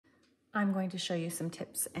I'm going to show you some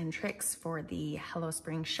tips and tricks for the Hello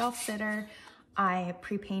Spring shelf sitter. I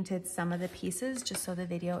pre-painted some of the pieces just so the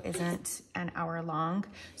video isn't an hour long.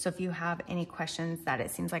 So if you have any questions that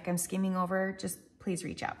it seems like I'm skimming over, just please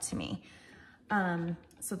reach out to me.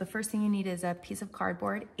 So the first thing you need is a piece of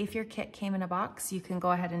cardboard. If your kit came in a box, you can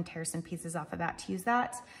go ahead and tear some pieces off of that to use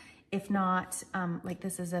that. If not, like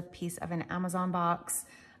this is a piece of an Amazon box,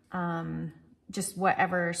 just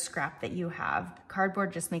whatever scrap that you have.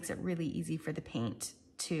 Cardboard just makes it really easy for the paint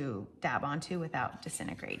to dab onto without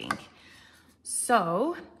disintegrating.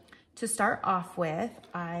 So to start off with,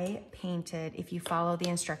 I painted, if you follow the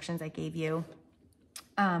instructions I gave you,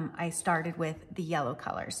 I started with the yellow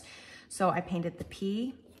colors. So I painted the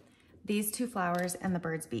pea, these two flowers, and the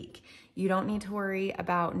bird's beak. You don't need to worry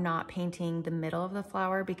about not painting the middle of the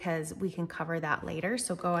flower because we can cover that later.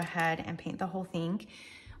 So go ahead and paint the whole thing.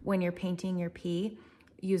 When you're painting your pea,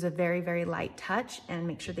 use a very, very light touch and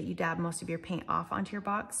make sure that you dab most of your paint off onto your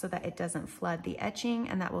box so that it doesn't flood the etching,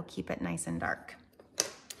 and that will keep it nice and dark.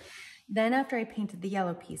 Then after I painted the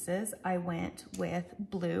yellow pieces, I went with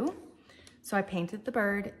blue. So I painted the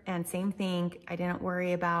bird, and same thing, I didn't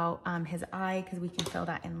worry about his eye because we can fill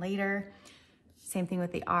that in later. Same thing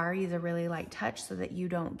with the R, use a really light touch so that you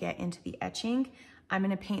don't get into the etching. I'm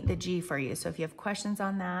gonna paint the G for you, so if you have questions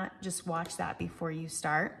on that, just watch that before you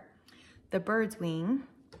start. The bird's wing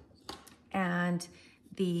and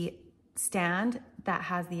the stand that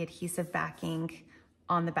has the adhesive backing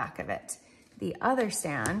on the back of it. The other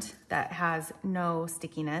stand that has no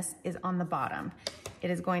stickiness is on the bottom. It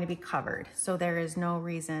is going to be covered, so there is no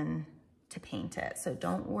reason to paint it. So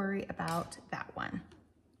don't worry about that one.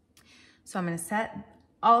 So I'm gonna set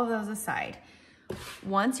all of those aside.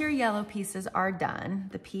 Once your yellow pieces are done,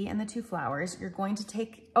 the pea and the two flowers, you're going to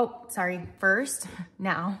take,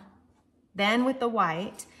 then with the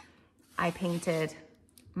white, I painted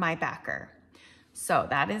my backer. So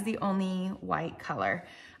that is the only white color.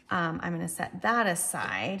 I'm gonna set that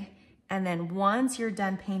aside. And then once you're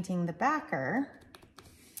done painting the backer,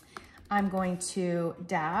 I'm going to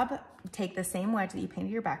take the same wedge that you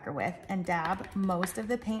painted your backer with and dab most of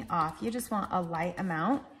the paint off. You just want a light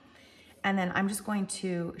amount. And then I'm just going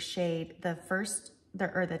to shade the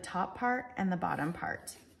top part and the bottom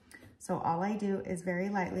part. So all I do is very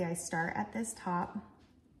lightly, I start at this top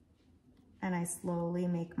and I slowly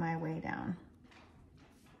make my way down.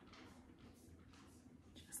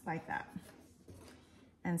 Just like that.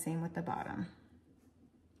 And same with the bottom.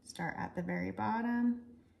 Start at the very bottom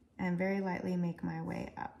and very lightly make my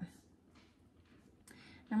way up.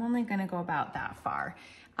 I'm only gonna go about that far.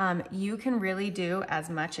 You can really do as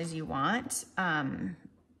much as you want. I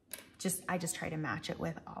just try to match it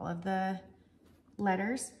with all of the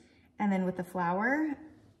letters. And then with the flower,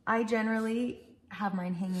 I generally have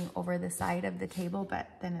mine hanging over the side of the table, but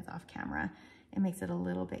then it's off camera. It makes it a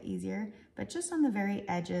little bit easier. But just on the very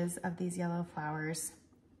edges of these yellow flowers,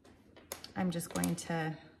 I'm just going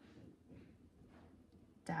to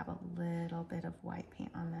dab a little bit of white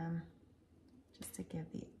paint on them just to give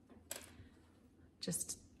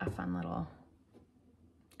just a fun little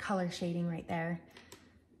color shading right there.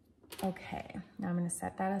 Okay, now I'm gonna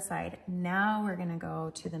set that aside. Now we're gonna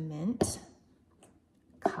go to the mint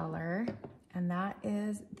color, and that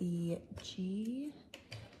is the G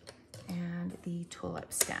and the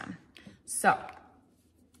tulip stem. So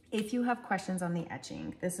if you have questions on the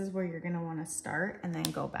etching, this is where you're gonna wanna start and then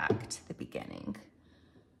go back to the beginning.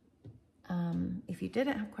 If you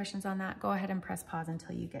didn't have questions on that, go ahead and press pause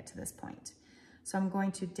until you get to this point. So I'm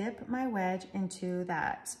going to dip my wedge into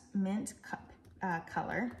that mint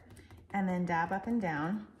color and then dab up and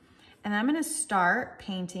down. And I'm gonna start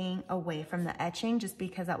painting away from the etching just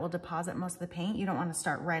because that will deposit most of the paint. You don't wanna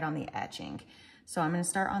start right on the etching. So I'm gonna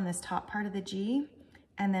start on this top part of the G,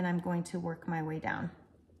 and then I'm going to work my way down.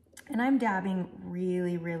 And I'm dabbing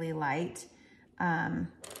really, really light.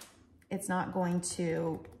 It's not going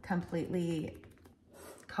to completely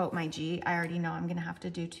coat my G. I already know I'm gonna have to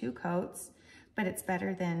do 2 coats, but it's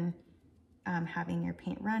better than having your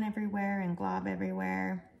paint run everywhere and glob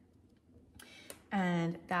everywhere.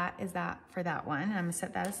 And that is that for that one. I'm gonna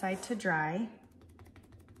set that aside to dry.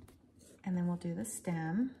 And then we'll do the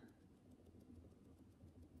stem.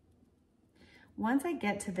 Once I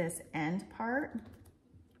get to this end part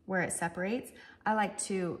where it separates, I like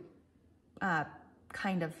to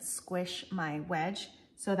kind of squish my wedge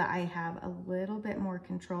so that I have a little bit more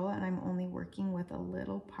control and I'm only working with a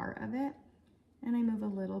little part of it. And I move a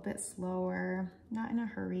little bit slower, not in a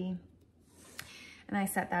hurry. And I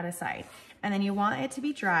set that aside. And then you want it to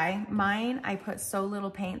be dry. Mine, I put so little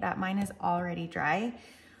paint that mine is already dry.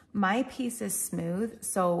 My piece is smooth,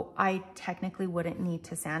 so I technically wouldn't need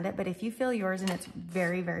to sand it, but if you feel yours and it's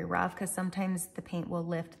very, very rough, because sometimes the paint will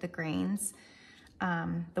lift the grains,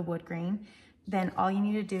 the wood grain, then all you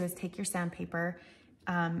need to do is take your sandpaper.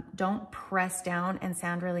 Don't press down and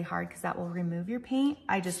sand really hard because that will remove your paint.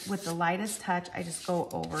 With the lightest touch, I just go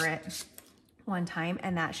over it one time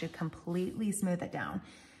and that should completely smooth it down.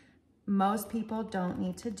 Most people don't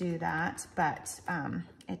need to do that, but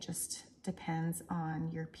it just depends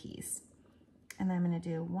on your piece. And then I'm gonna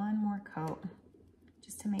do one more coat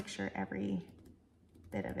just to make sure every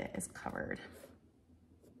bit of it is covered.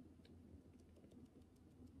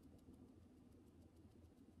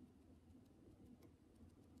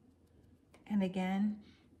 And again,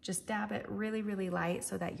 just dab it really, really light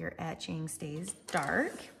so that your etching stays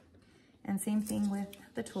dark. And same thing with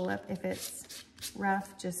the tulip. If it's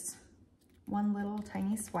rough, just one little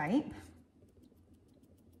tiny swipe.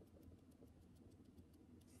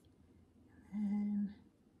 And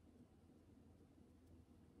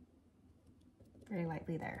very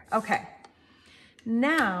lightly there. Okay.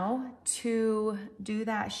 Now to do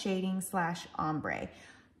that shading / ombre,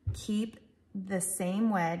 keep the same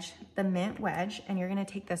wedge, the mint wedge, and you're gonna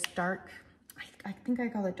take this dark, I think I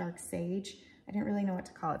call it dark sage. I didn't really know what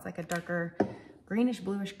to call it. It's like a darker greenish,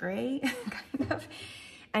 bluish gray, kind of.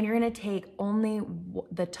 And you're gonna take only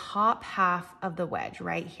the top half of the wedge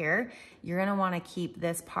right here. You're gonna wanna keep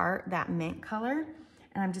this part, that mint color,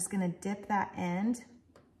 and I'm just gonna dip that end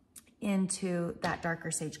into that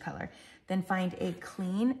darker sage color. Then find a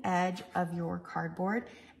clean edge of your cardboard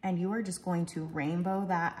and you are just going to rainbow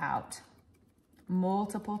that out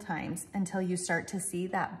multiple times until you start to see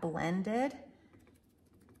that blended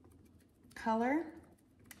color.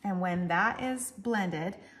 And when that is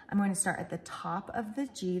blended, I'm going to start at the top of the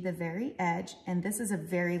G, the very edge, and this is a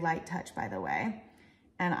very light touch, by the way.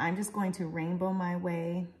 And I'm just going to rainbow my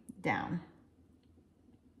way down.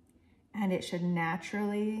 And it should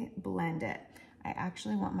naturally blend it. I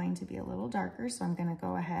actually want mine to be a little darker, so I'm gonna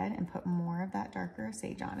go ahead and put more of that darker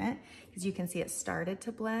sage on it, because you can see it started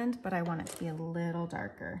to blend, but I want it to be a little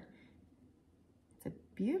darker. It's a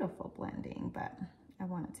beautiful blending, but I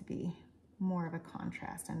want it to be more of a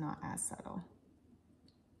contrast and not as subtle.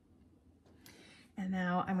 And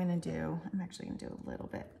now I'm actually gonna do a little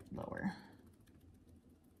bit lower.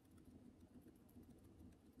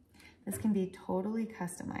 This can be totally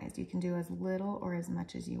customized. You can do as little or as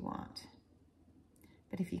much as you want.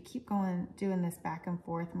 But if you keep doing this back and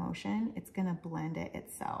forth motion, it's gonna blend it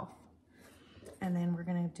itself. And then we're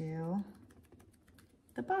gonna do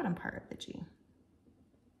the bottom part of the G.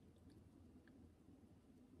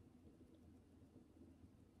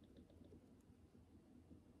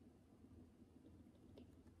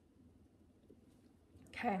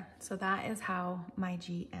 Okay, so that is how my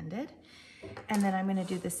G ended. And then I'm gonna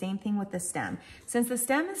do the same thing with the stem. Since the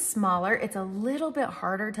stem is smaller, it's a little bit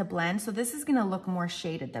harder to blend, so this is gonna look more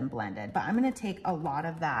shaded than blended, but I'm gonna take a lot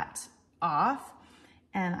of that off,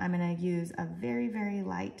 and I'm gonna use a very, very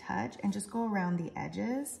light touch and just go around the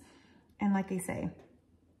edges. And like I say,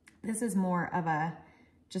 this is more of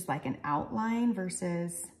just like an outline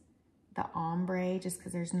versus the ombre, just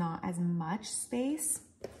because there's not as much space.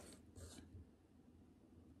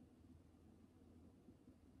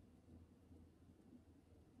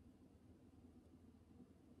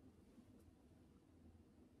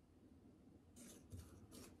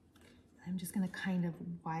 I'm just gonna kind of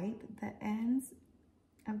wipe the ends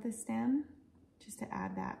of the stem just to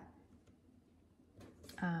add that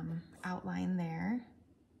outline there.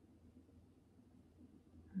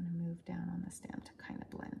 I'm gonna move down on the stem to kind of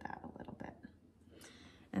blend that a little bit.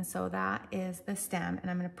 And so that is the stem, and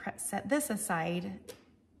I'm gonna set this aside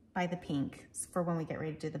by the pink for when we get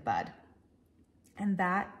ready to do the bud. And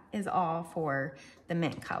that is all for the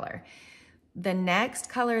mint color. The next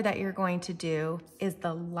color that you're going to do is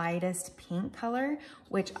the lightest pink color,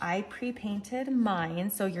 which I pre-painted mine.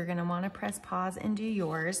 So you're gonna wanna press pause and do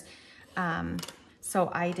yours.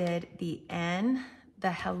 So I did the N,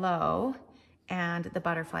 the hello, and the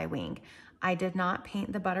butterfly wing. I did not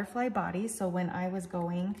paint the butterfly body. So when I was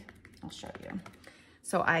going, I'll show you.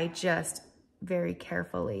 So I just very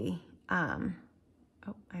carefully,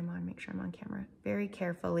 make sure I'm on camera. Very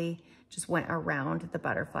carefully just went around the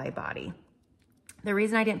butterfly body. The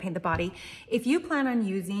reason I didn't paint the body, if you plan on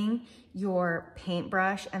using your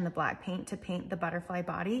paintbrush and the black paint to paint the butterfly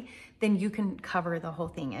body, then you can cover the whole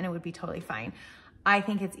thing and it would be totally fine. I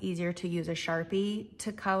think it's easier to use a Sharpie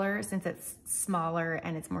to color since it's smaller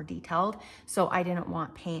and it's more detailed. So I didn't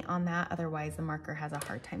want paint on that, otherwise the marker has a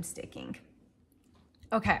hard time sticking.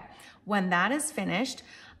 Okay, when that is finished,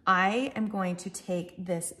 I am going to take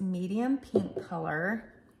this medium pink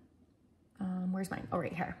color Where's mine? Oh,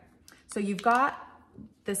 right here. So you've got,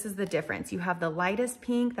 this is the difference. You have the lightest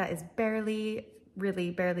pink that is barely, really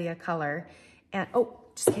barely a color. And, oh,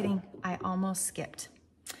 just kidding. I almost skipped.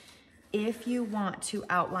 If you want to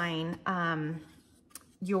outline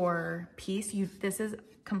your piece, this is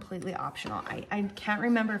completely optional. I can't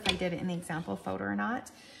remember if I did it in the example photo or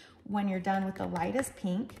not. When you're done with the lightest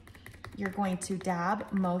pink, you're going to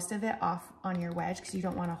dab most of it off on your wedge because you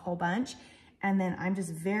don't want a whole bunch. And then I'm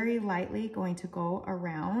just very lightly going to go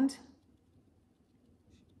around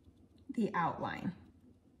the outline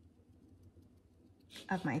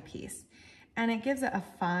of my piece. And it gives it a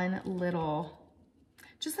fun little,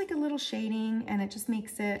 just like a little shading, and it just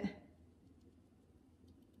makes it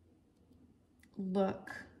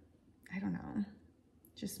look, I don't know,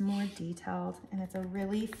 just more detailed. And it's a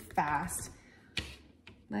really fast,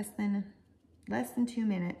 less than 2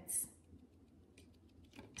 minutes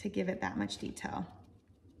to give it that much detail.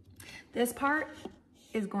 This part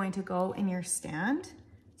is going to go in your stand,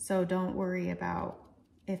 so don't worry about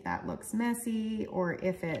if that looks messy or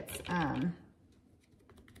if it's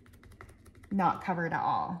not covered at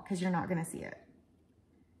all, because you're not gonna see it.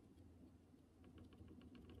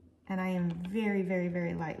 And I am very, very,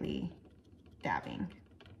 very lightly dabbing.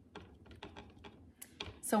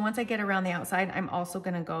 So once I get around the outside, I'm also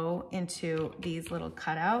gonna go into these little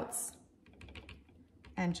cutouts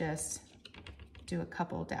and just do a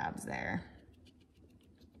couple dabs there.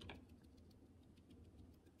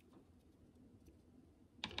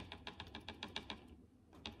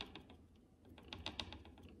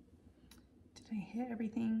 Did I hit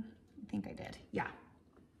everything? I think I did, yeah.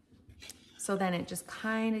 So then it just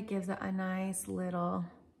kind of gives it a nice little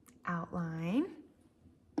outline.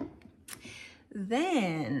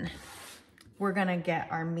 Then we're gonna get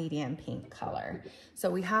our medium pink color. So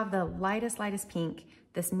we have the lightest pink,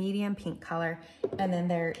 this medium pink color, and then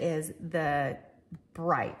there is the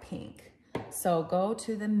bright pink. So go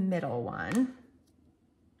to the middle one.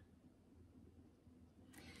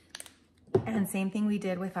 And same thing we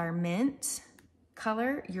did with our mint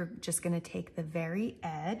color. You're just gonna take the very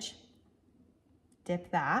edge,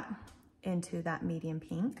 dip that into that medium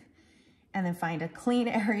pink, and then find a clean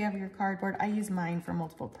area of your cardboard. I use mine for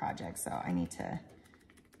multiple projects, so I need to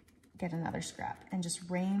get another scrap and just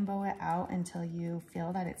rainbow it out until you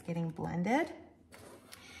feel that it's getting blended.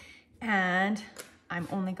 And I'm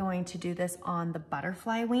only going to do this on the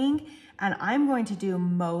butterfly wing, and I'm going to do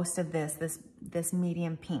most of this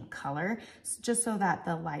medium pink color, just so that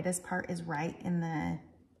the lightest part is right in the,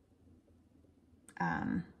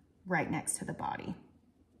 right next to the body.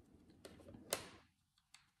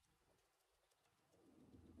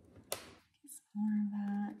 More of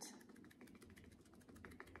that.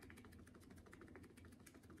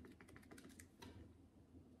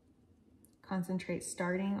 Concentrate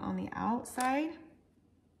starting on the outside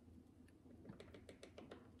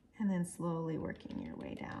and then slowly working your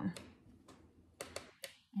way down.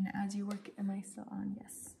 And as you work, am I still on?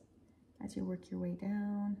 Yes. As you work your way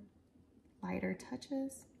down, lighter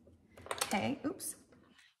touches. Okay, oops.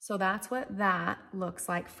 So that's what that looks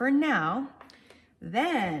like for now.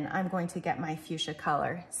 Then I'm going to get my fuchsia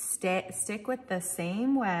color. Stick with the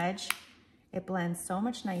same wedge. It blends so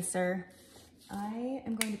much nicer. I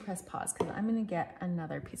am going to press pause because I'm going to get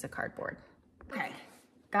another piece of cardboard. Okay,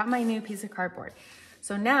 got my new piece of cardboard.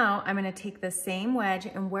 So now I'm going to take the same wedge,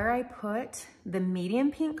 and where I put the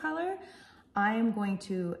medium pink color, I am going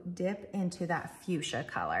to dip into that fuchsia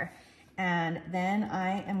color. And then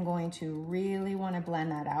I am going to really want to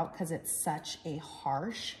blend that out because it's such a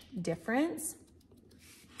harsh difference.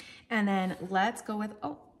 And then let's go with,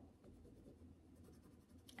 oh,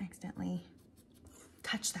 I accidentally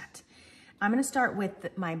touched that. I'm gonna start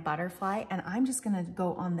with my butterfly, and I'm just gonna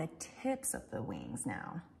go on the tips of the wings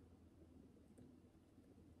now.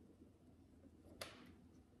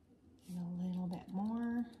 And a little bit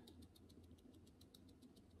more.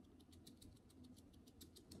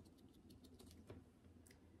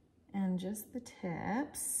 And just the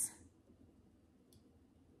tips.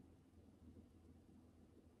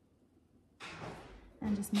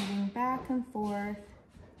 And just moving back and forth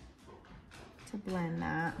to blend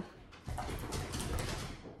that.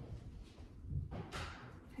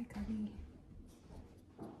 Hi, Cubby.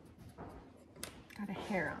 Got a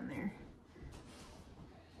hair on there.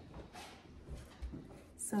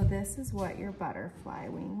 So this is what your butterfly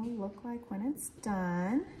wing will look like when it's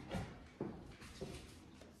done.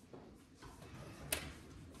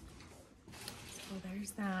 So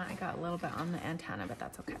there's that. I got a little bit on the antenna, but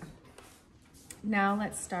that's okay. Now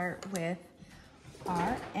let's start with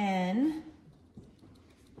our N.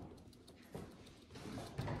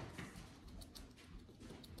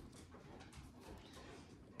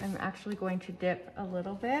 I'm actually going to dip a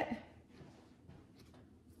little bit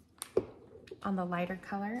on the lighter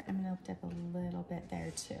color. I'm gonna dip a little bit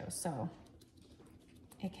there too, so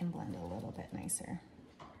it can blend a little bit nicer.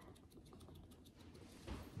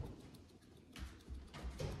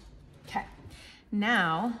 Okay,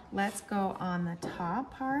 now let's go on the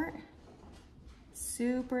top part.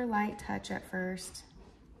 Super light touch at first,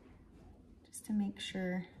 just to make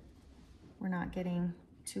sure we're not getting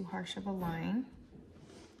too harsh of a line.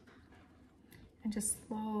 And just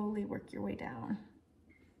slowly work your way down.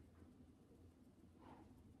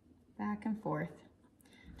 Back and forth.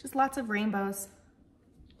 Just lots of rainbows.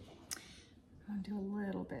 I'll do a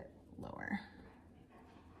little bit lower.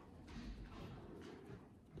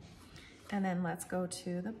 And then let's go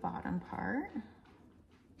to the bottom part.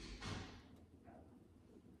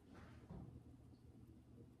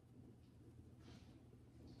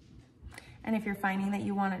 And if you're finding that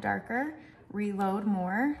you want it darker, reload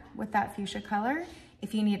more with that fuchsia color.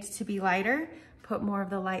 If you need it to be lighter, put more of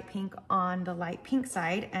the light pink on the light pink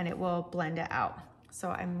side and it will blend it out. So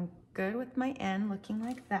I'm good with my end looking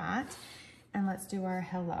like that. And let's do our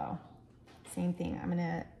hello. Same thing, I'm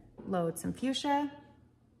gonna load some fuchsia,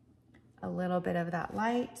 a little bit of that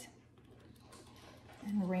light,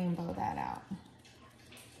 and rainbow that out.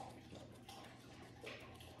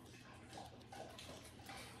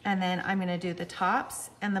 And then I'm gonna do the tops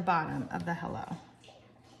and the bottom of the hello.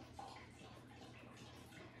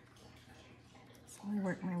 So I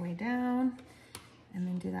work my way down and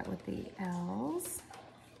then do that with the L's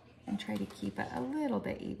and try to keep it a little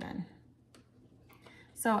bit even.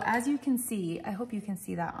 So as you can see, I hope you can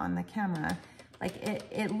see that on the camera, like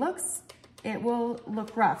it will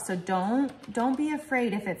look rough. So don't be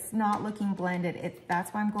afraid if it's not looking blended. That's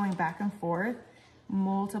why I'm going back and forth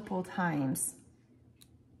multiple times.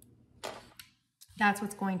 That's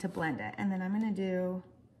what's going to blend it. And then I'm gonna do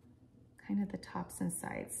kind of the tops and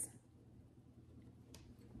sides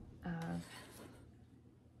of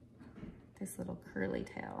this little curly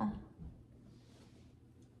tail.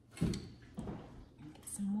 Get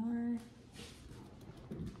some more.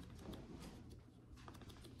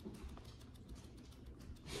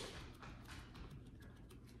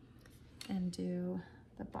 And do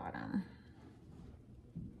the bottom.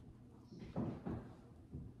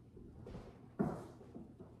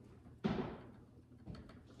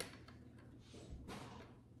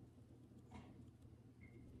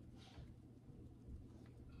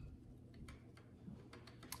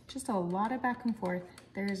 Just a lot of back and forth.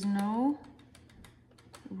 There's no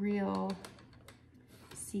real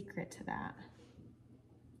secret to that.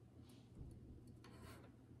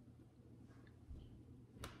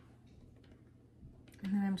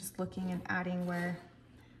 And then I'm just looking and adding where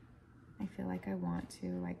I feel like I want to,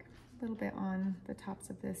 like a little bit on the tops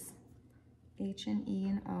of this H and E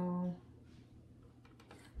and O.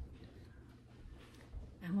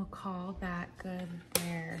 And we'll call that good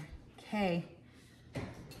there. Okay.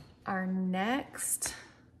 Our next,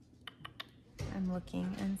 I'm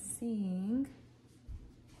looking and seeing,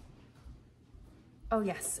 oh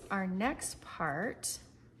yes, our next part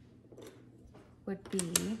would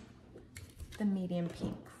be the medium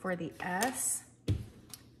pink for the S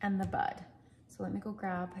and the bud. So let me go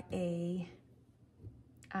grab a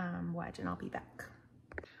wedge and I'll be back.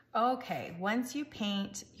 Okay, once you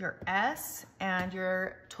paint your S and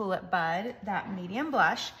your tulip bud, that medium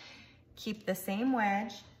blush, keep the same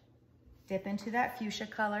wedge, dip into that fuchsia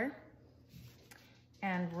color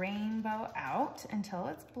and rainbow out until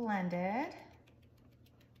it's blended.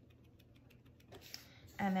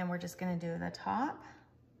 And then we're just gonna do the top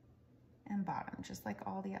and bottom, just like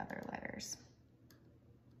all the other letters.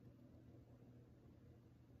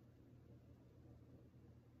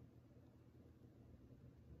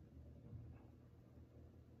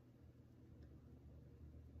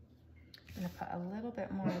 I'm gonna put a little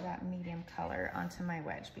bit more of that medium color onto my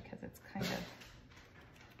wedge because it's kind of,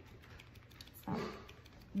 it's not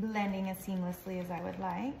blending as seamlessly as I would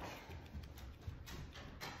like.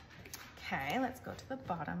 Okay, let's go to the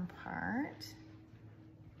bottom part.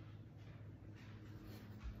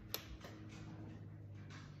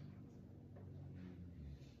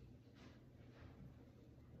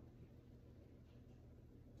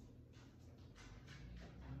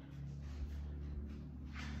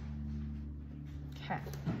 Okay. I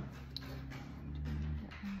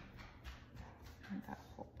want that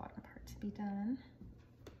whole bottom part to be done.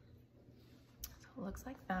 So it looks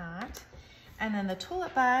like that. And then the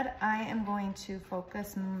tulip bud, I am going to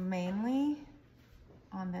focus mainly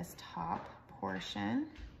on this top portion.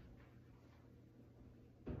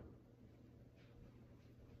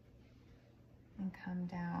 And come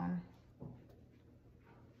down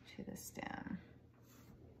to the stem.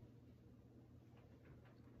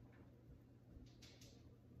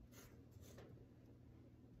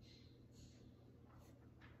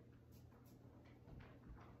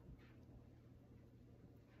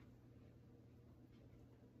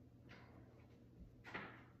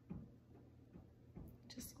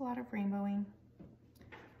 Just a lot of rainbowing.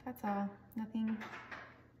 That's all. Nothing,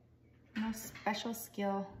 no special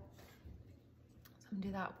skill. So I'm gonna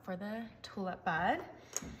do that for the tulip bud.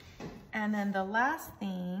 And then the last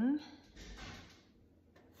thing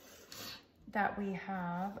that we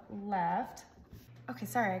have left. Okay,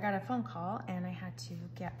 sorry, I got a phone call and I had to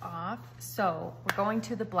get off. So we're going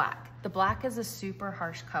to the black. The black is a super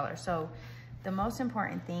harsh color. So the most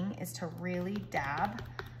important thing is to really dab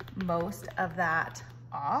most of that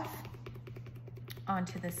off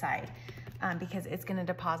onto the side because it's gonna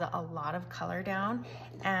deposit a lot of color down,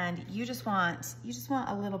 and you just want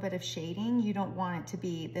a little bit of shading. You don't want it to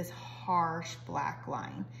be this harsh black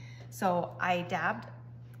line. So I dabbed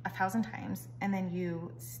 1,000 times, and then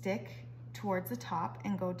you stick towards the top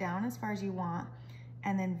and go down as far as you want,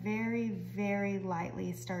 and then very, very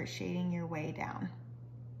lightly start shading your way down.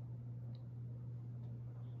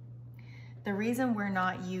 The reason we're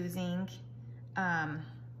not using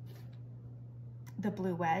the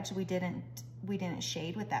blue wedge, we didn't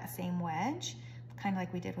shade with that same wedge, kind of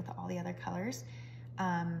like we did with all the other colors.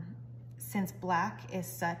 Since black is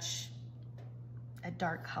such a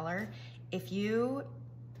dark color, if you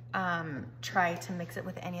try to mix it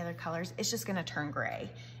with any other colors, it's just gonna turn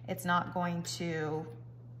gray. It's not going to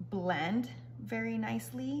blend very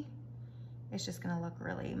nicely. It's just gonna look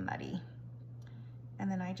really muddy.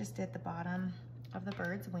 And then I just did the bottom of the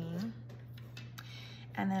bird's wing.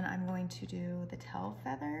 And then I'm going to do the tail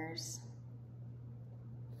feathers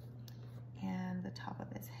and the top of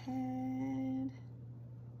his head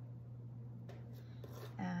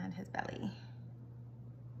and his belly.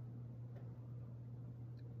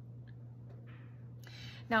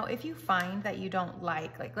 Now, if you find that you don't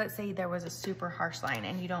like let's say there was a super harsh line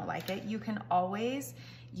and you don't like it, you can always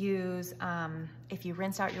use, if you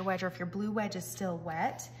rinse out your wedge, or if your blue wedge is still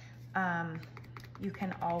wet, you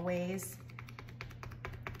can always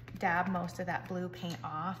dab most of that blue paint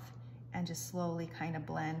off and just slowly kind of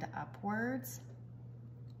blend upwards.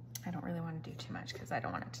 I don't really want to do too much because I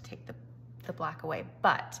don't want it to take the black away,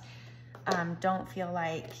 but don't feel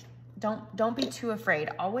like, don't be too afraid.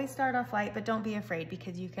 Always start off light, but don't be afraid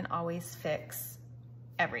because you can always fix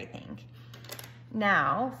everything.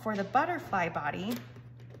 Now for the butterfly body,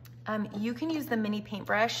 you can use the mini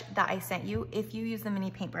paintbrush that I sent you. If you use the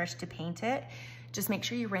mini paintbrush to paint it, just make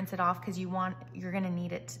sure you rinse it off because you're gonna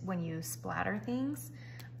need it when you splatter things.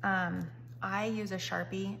 I use a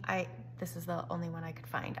Sharpie. This is the only one I could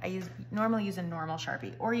find. I normally use a normal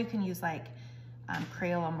Sharpie, or you can use like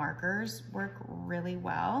Crayola markers, work really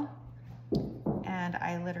well. And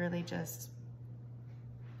I literally just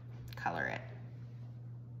color it.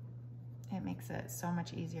 It makes it so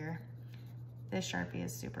much easier. This Sharpie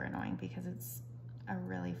is super annoying because it's a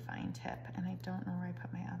really fine tip and I don't know where I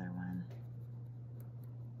put my other one.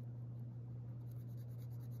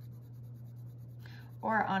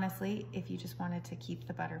 Or honestly, if you just wanted to keep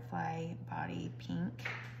the butterfly body pink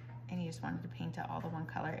and you just wanted to paint it all the one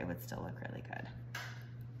color, it would still look really good.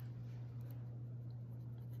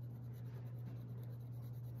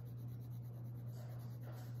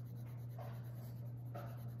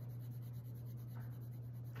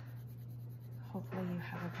 Hopefully you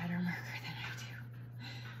have a better marker than I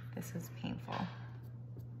do. This is painful.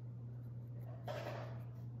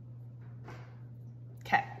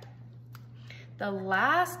 Okay. The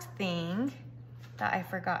last thing that I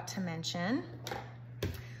forgot to mention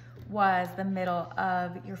was the middle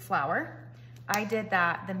of your flower. I did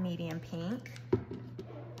that the medium pink.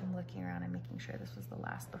 I'm looking around and making sure this was the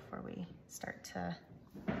last before we start to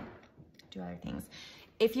do other things.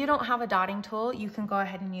 If you don't have a dotting tool, you can go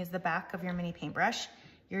ahead and use the back of your mini paintbrush.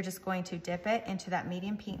 You're just going to dip it into that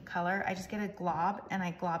medium pink color. I just get a glob and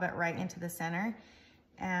I glob it right into the center,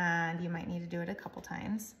 and you might need to do it a couple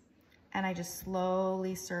times. And I just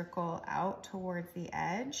slowly circle out towards the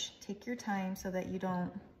edge. Take your time so that you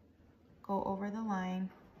don't go over the line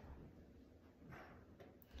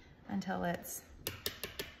until it's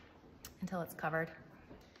covered.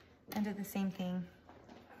 And do the same thing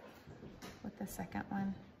with the second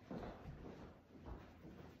one.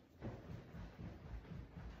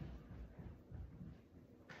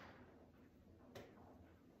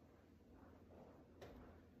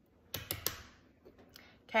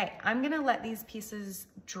 Okay, I'm gonna let these pieces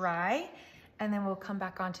dry and then we'll come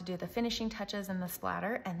back on to do the finishing touches and the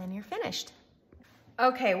splatter, and then you're finished.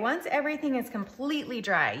 Okay, once everything is completely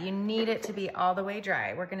dry, you need it to be all the way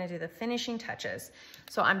dry. We're gonna do the finishing touches.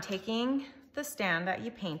 So I'm taking the stand that you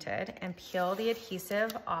painted and peel the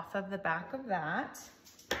adhesive off of the back of that.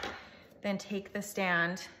 Then take the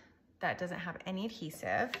stand that doesn't have any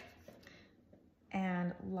adhesive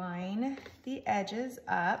and line the edges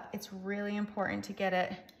up. It's really important to get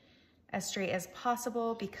it as straight as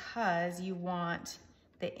possible because you want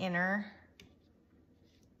the inner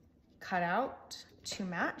cutout to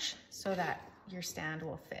match so that your stand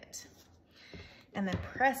will fit. And then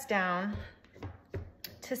press down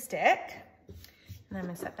to stick. And I'm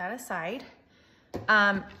gonna set that aside.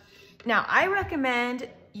 Now I recommend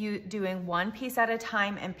you doing one piece at a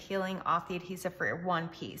time and peeling off the adhesive for one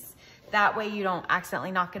piece. That way you don't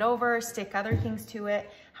accidentally knock it over, stick other things to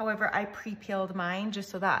it. However, I pre-peeled mine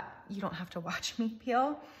just so that you don't have to watch me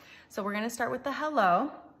peel. So we're gonna start with the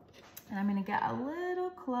hello. And I'm gonna get a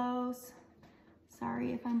little close.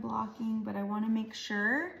 Sorry if I'm blocking, but I wanna make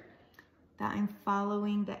sure that I'm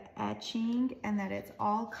following the etching and that it's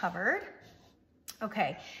all covered.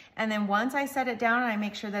 Okay, and then once I set it down and I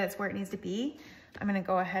make sure that it's where it needs to be, I'm gonna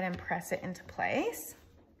go ahead and press it into place.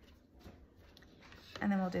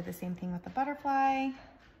 And then we'll do the same thing with the butterfly.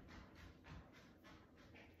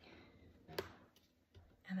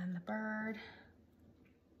 And then the bird.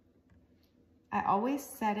 I always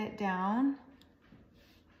set it down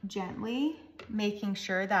gently, making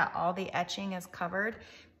sure that all the etching is covered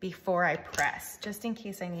before I press, just in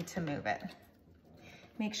case I need to move it.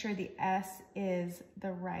 Make sure the S is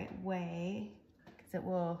the right way,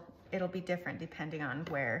 because it'll be different depending on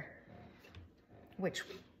which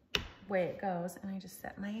way it goes. And I just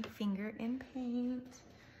set my finger in paint.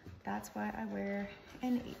 That's why I wear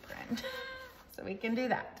an apron, so we can do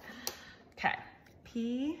that. Okay,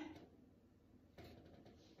 P,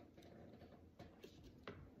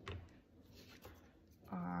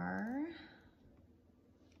 R.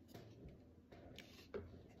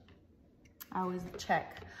 I always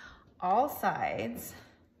check all sides.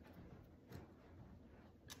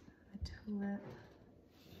 The tulip.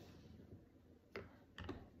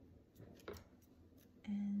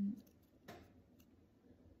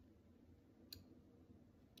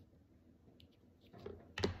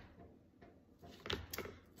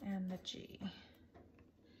 And the G.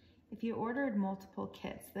 If you ordered multiple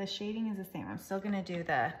kits, the shading is the same. I'm still gonna do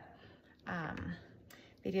the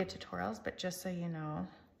video tutorials, but just so you know,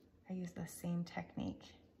 I use the same technique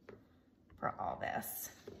for all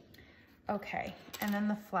this. Okay, and then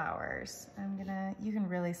the flowers. You can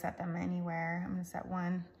really set them anywhere. I'm gonna set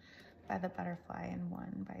one by the butterfly and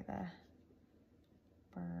one by the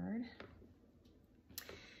bird.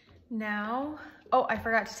 Now, oh, I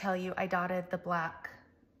forgot to tell you, I dotted the black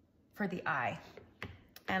for the eye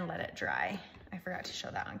and let it dry. I forgot to show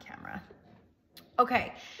that on camera.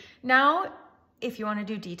 Okay, now if you want to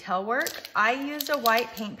do detail work, I used a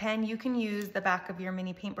white paint pen. You can use the back of your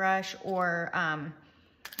mini paintbrush or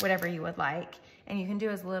whatever you would like. And you can do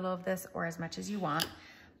as little of this or as much as you want.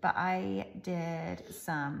 But I did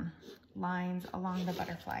some lines along the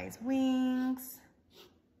butterfly's wings.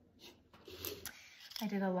 I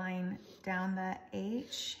did a line down the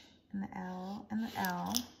H and the L and the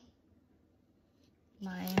L,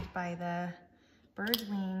 lined by the bird's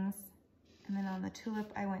wings. And then on the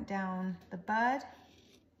tulip, I went down the bud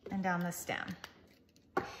and down the stem.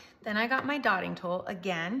 Then I got my dotting tool.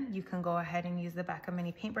 Again, you can go ahead and use the back of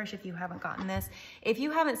mini paintbrush if you haven't gotten this. If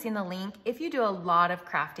you haven't seen the link, if you do a lot of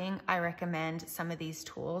crafting, I recommend some of these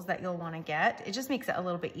tools that you'll want to get. It just makes it a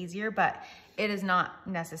little bit easier, but it is not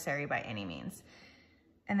necessary by any means.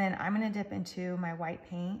 And then I'm going to dip into my white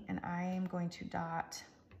paint and I am going to dot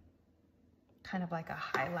kind of like a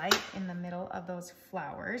highlight in the middle of those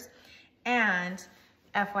flowers. And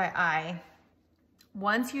FYI,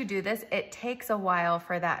 once you do this, it takes a while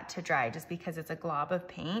for that to dry just because it's a glob of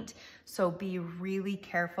paint. So be really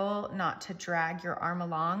careful not to drag your arm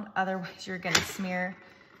along. Otherwise you're gonna smear.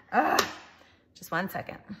 Just 1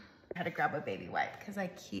 second. I had to grab a baby wipe because I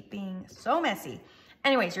keep being so messy.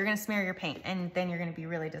 Anyways, you're gonna smear your paint and then you're gonna be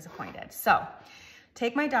really disappointed. So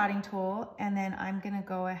take my dotting tool and then I'm gonna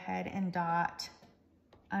go ahead and dot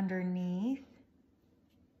underneath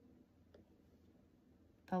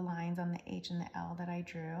the lines on the H and the L that I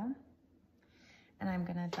drew. And I'm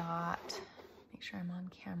gonna dot, make sure I'm on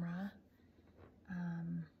camera,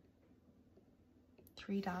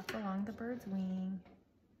 3 dots along the bird's wing.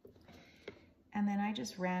 And then I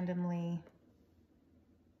just randomly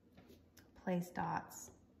place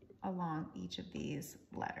dots along each of these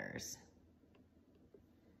letters.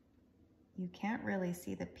 You can't really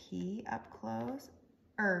see the P up close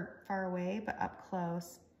or far away, but up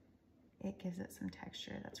close, it gives it some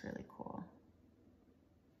texture that's really cool.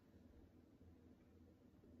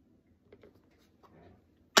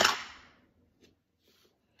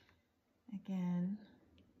 Again,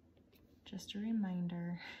 just a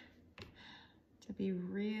reminder to be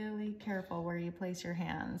really careful where you place your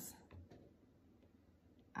hands.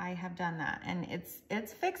 I have done that, and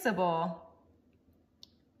it's fixable,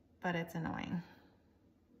 but it's annoying.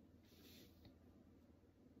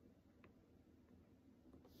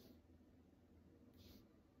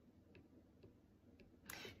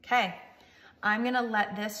 Okay, I'm gonna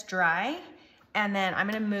let this dry, and then I'm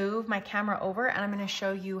gonna move my camera over and I'm gonna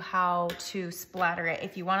show you how to splatter it.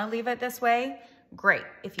 If you wanna leave it this way, great.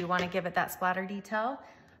 If you wanna give it that splatter detail,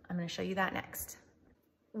 I'm gonna show you that next.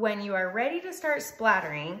 When you are ready to start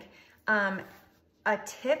splattering, a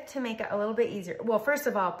tip to make it a little bit easier. Well, first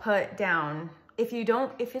of all, put down, if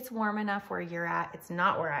it's warm enough where you're at, it's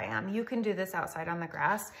not where I am. You can do this outside on the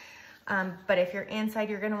grass. But if you're inside,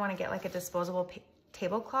 you're gonna wanna get like a disposable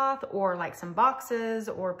tablecloth or like some boxes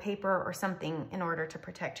or paper or something in order to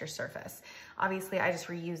protect your surface. Obviously, I just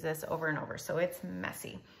reuse this over and over, so it's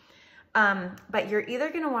messy. But you're either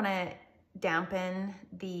gonna wanna dampen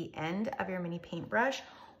the end of your mini paintbrush,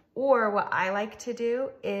 or what I like to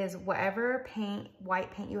do is whatever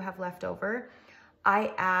white paint you have left over,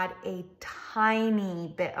 I add a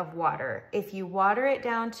tiny bit of water. If you water it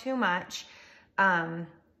down too much,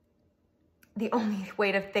 the only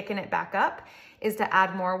way to thicken it back up is to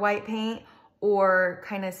add more white paint or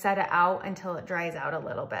kind of set it out until it dries out a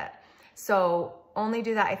little bit. So only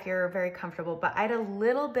do that if you're very comfortable, but I add a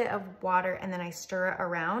little bit of water and then I stir it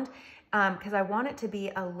around because I want it to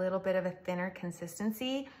be a little bit of a thinner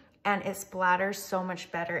consistency, and it splatters so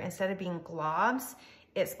much better. Instead of being globs,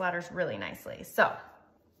 it splatters really nicely. So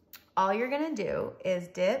all you're gonna do is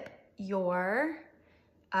dip your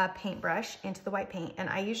paintbrush into the white paint. And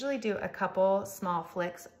I usually do a couple small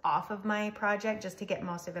flicks off of my project just to get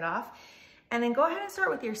most of it off. And then go ahead and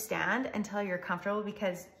start with your stand until you're comfortable,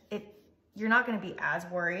 because you're not gonna be as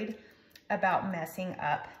worried about messing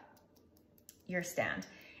up your stand.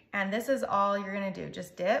 And this is all you're gonna do,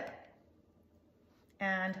 just dip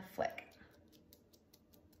and flick.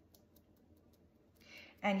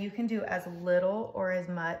 And you can do as little or as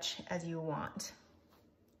much as you want.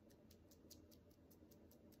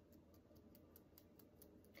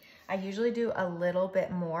 I usually do a little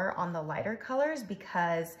bit more on the lighter colors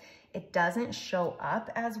because it doesn't show up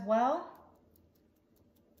as well.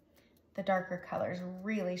 The darker colors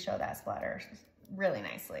really show that splatter really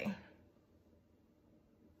nicely.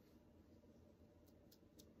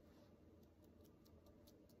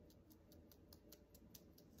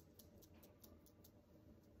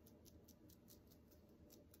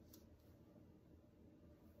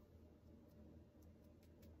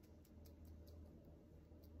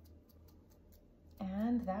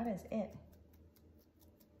 And that is it.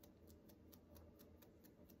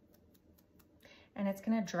 And it's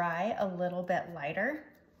gonna dry a little bit lighter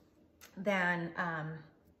than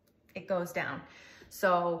it goes down.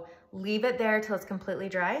 So leave it there till it's completely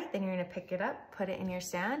dry. Then you're gonna pick it up, put it in your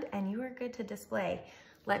stand, and you are good to display.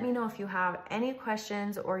 Let me know if you have any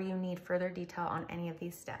questions or you need further detail on any of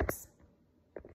these steps.